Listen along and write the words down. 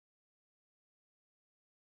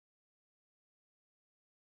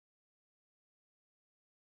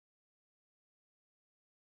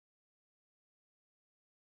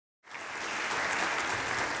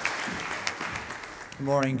Good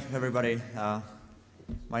morning, everybody.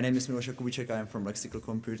 My name is Milos Jakubicek. I am from Lexical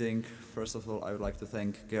Computing. First of all, I would like to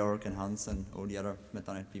thank Georg and Hans and all the other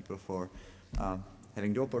MetaNet people for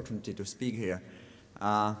having the opportunity to speak here.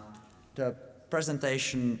 The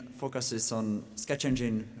presentation focuses on Sketch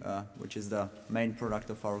Engine, which is the main product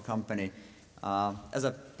of our company, as a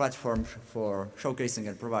platform for showcasing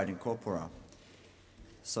and providing Corpora.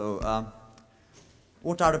 So,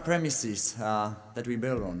 what are the premises that we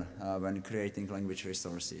build on when creating language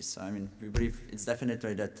resources? I mean, we believe it's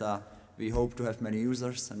definitely that we hope to have many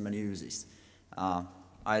users and many uses.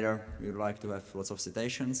 Either we would like to have lots of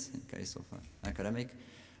citations in case of academic,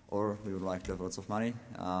 or we would like to have lots of money.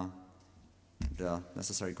 The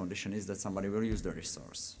necessary condition is that somebody will use the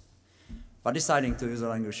resource. But deciding to use a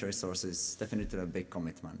language resource is definitely a big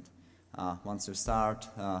commitment. Once you start,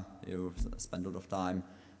 you spend a lot of time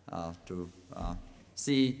to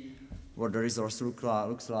see what the resource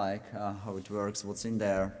looks like, how it works, what's in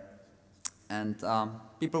there. And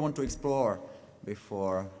people want to explore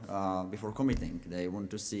before committing. They want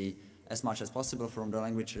to see as much as possible from the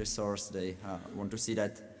language resource. They want to see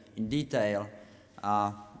that in detail.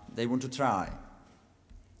 They want to try.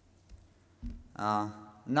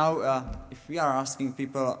 Now, if we are asking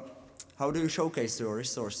people, how do you showcase your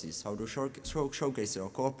resources? How do you showcase your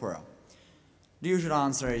corpora? The usual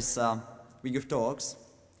answer is we give talks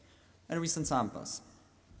and we send samples.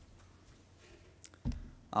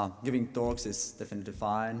 Giving talks is definitely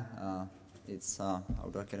fine. It's how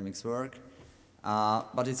the academics work.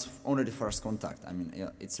 But it's only the first contact. I mean,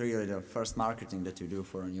 it's really the first marketing that you do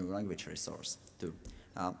for a new language resource to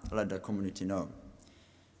let the community know.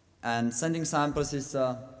 And sending samples is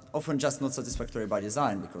often just not satisfactory by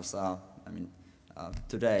design because, I mean,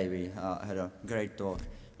 today we had a great talk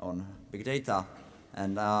on big data,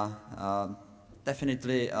 and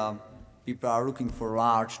definitely people are looking for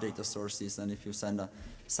large data sources, and if you send a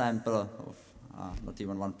sample of not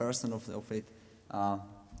even 1% of it,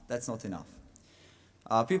 that's not enough.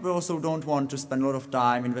 People also don't want to spend a lot of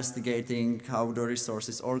time investigating how the resource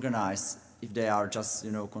is organized if they are just,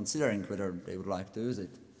 considering whether they would like to use it.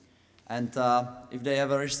 And if they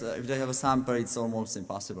have a sample, it's almost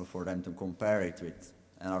impossible for them to compare it with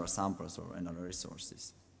another samples or another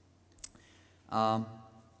resources.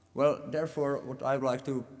 Well, therefore, what I would like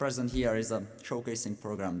to present here is a showcasing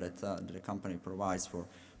program that the company provides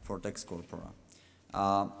for text Corpora.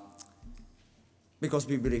 Because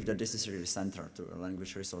we believe that this is really central to a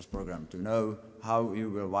language resource program to know how you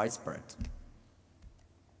will widespread.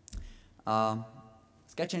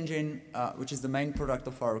 Sketch Engine, which is the main product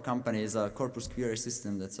of our company, is a corpus query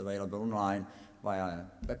system that's available online via a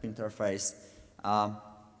web interface.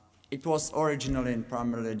 It was originally and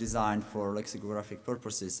primarily designed for lexicographic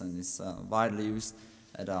purposes and is widely used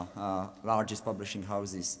at the largest publishing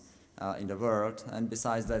houses in the world. And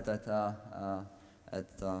besides that,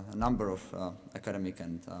 at a number of academic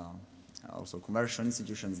and also commercial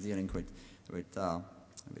institutions dealing with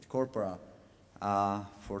Corpora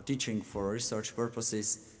for teaching, for research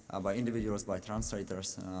purposes, by individuals, by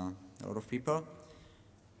translators, a lot of people.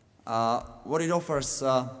 What it offers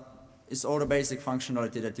is all the basic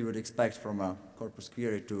functionality that you would expect from a corpus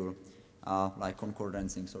query tool, like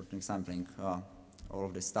concordancing, sorting, sampling, all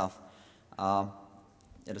of this stuff.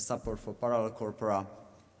 It has support for parallel corpora,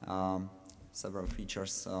 several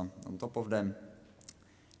features on top of them.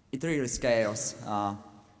 It really scales.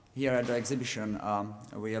 Here at the exhibition,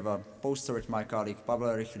 we have a poster with my colleague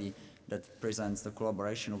Pavel Rychlý that presents the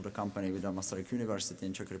collaboration of the company with the Masaryk University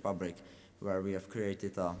in Czech Republic, where we have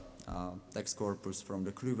created a text corpus from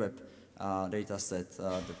the ClueWeb dataset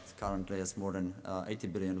that currently has more than 80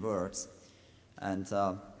 billion words, and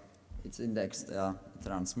it's indexed, it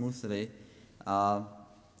runs smoothly.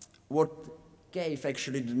 What gave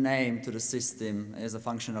actually the name to the system is a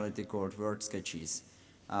functionality called word sketches.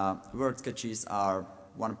 Word sketches are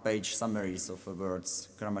one-page summaries of a word's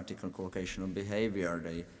grammatical collocational behavior.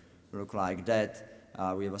 They look like that.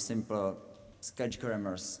 We have a simple sketch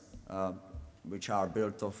grammars which are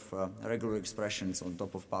built of regular expressions on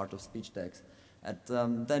top of part of speech text.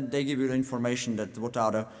 And then they give you the information that what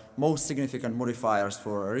are the most significant modifiers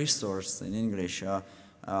for a resource in English,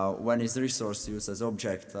 when is the resource used as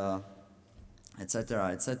object,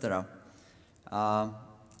 etc., etc.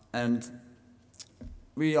 And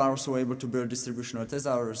we are also able to build distributional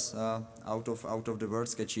thesaurus out of the word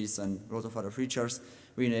sketches and a lot of other features.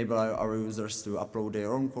 We enable our users to upload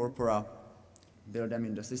their own corpora, build them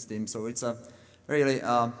in the system. So it's a really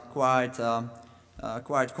quite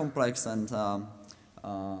complex and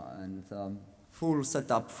full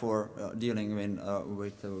setup for dealing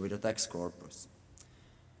with the text corpus.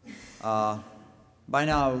 By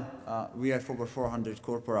now, we have over 400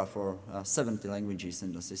 corpora for 70 languages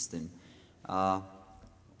in the system.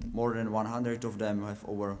 More than 100 of them have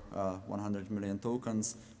over 100 million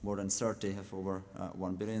tokens. More than 30 have over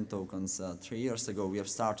 1 billion tokens. 3 years ago, we have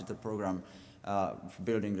started a program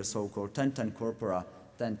building the so-called 1010 corpora,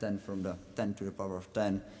 1010 from the 10 to the power of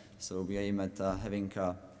 10. So we aim at having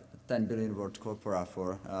 10 billion word corpora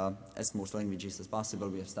for as most languages as possible.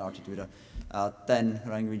 We have started with 10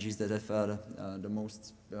 languages that have the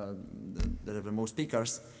most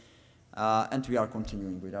speakers, and we are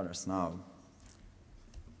continuing with others now.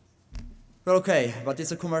 Well, okay, but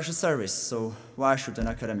it's a commercial service, so why should an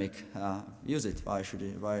academic use it? Why should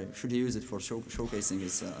he use it for showcasing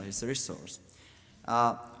his resource?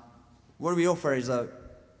 What we offer is a,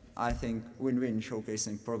 I think, win-win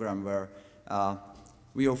showcasing program where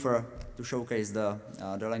we offer to showcase the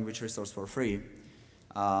language resource for free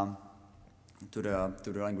to the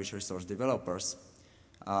language resource developers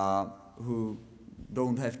who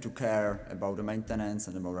don't have to care about the maintenance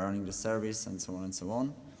and about running the service and so on and so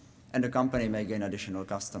on. And the company may gain additional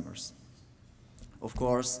customers. Of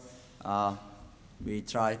course, we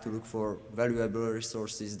try to look for valuable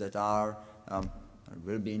resources that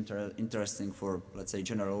will be interesting for, let's say,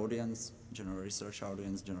 general audience, general research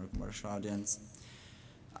audience, general commercial audience.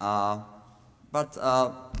 But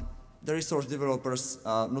the resource developers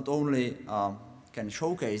not only can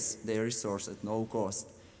showcase their resource at no cost,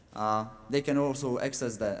 they can also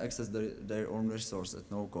access their own resource at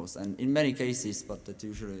no cost. And in many cases, but that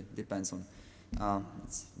usually depends on,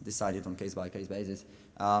 it's decided on case-by-case basis,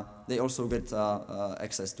 they also get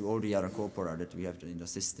access to all the other corpora that we have in the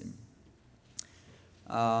system.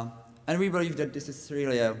 And we believe that this is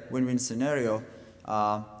really a win-win scenario.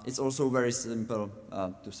 It's also very simple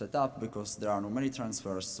to set up because there are no money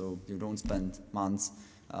transfers, so you don't spend months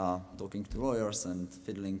talking to lawyers and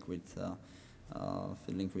fiddling with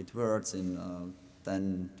words in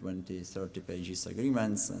 10, 20, 30 pages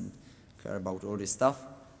agreements and care about all this stuff.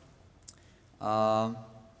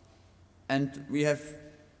 And we have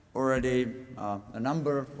already a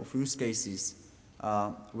number of use cases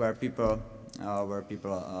where people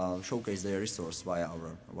showcase their resource via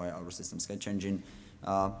our system sketch engine.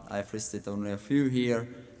 I have listed only a few here.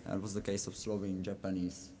 It was the case of Slovene,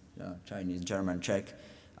 Japanese, Chinese, German, Czech.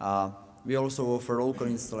 We also offer local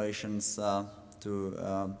installations to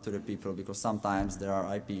the people because sometimes there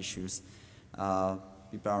are IP issues.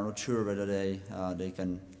 People are not sure whether they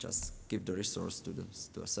can just give the resource to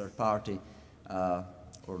a third party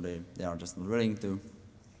or they are just not willing to.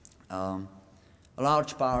 A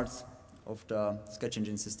large part of the sketch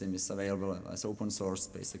engine system is available as open source,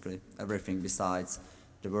 basically everything besides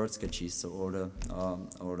the word sketches, so all the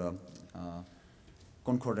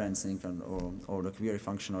concordancing and all the query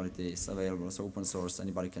functionality is available as open source.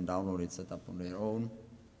 Anybody can download it, set up on their own.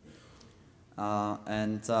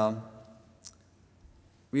 And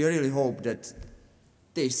we really hope that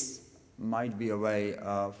this might be a way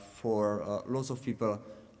for lots of people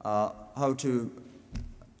how to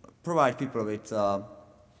provide people with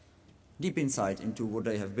deep insight into what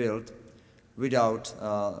they have built without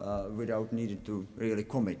needing to really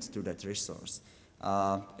commit to that resource.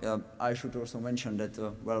 I should also mention that,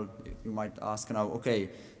 well, you might ask now,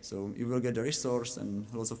 okay, so you will get the resource and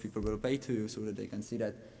lots of people will pay to you so that they can see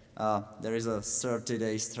that there is a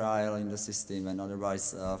 30-day trial in the system, and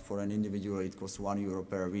otherwise for an individual it costs €1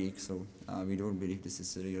 per week, so we don't believe this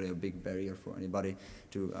is really a big barrier for anybody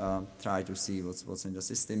to try to see what's in the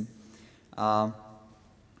system.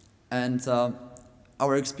 And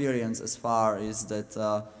our experience as far is that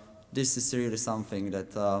this is really something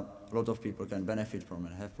that a lot of people can benefit from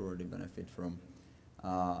and have already benefited from.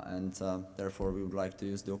 And therefore we would like to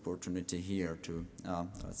use the opportunity here to,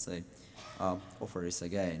 let's say, offer this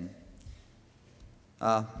again.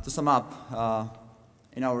 To sum up,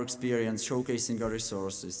 in our experience, showcasing a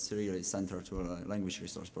resource is really central to a language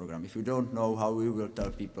resource program. If you don't know how we will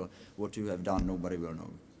tell people what you have done, nobody will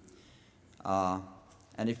know.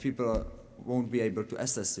 And if people won't be able to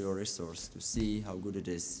assess your resource to see how good it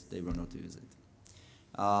is, they will not use it.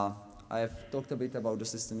 I have talked a bit about the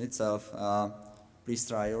system itself. Please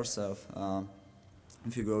try yourself.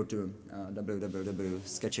 If you go to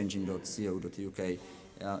www.sketchengine.co.uk,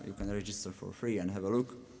 you can register for free and have a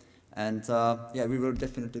look. And yeah, we will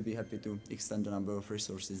definitely be happy to extend the number of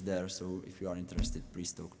resources there. So if you are interested,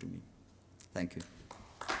 please talk to me. Thank you.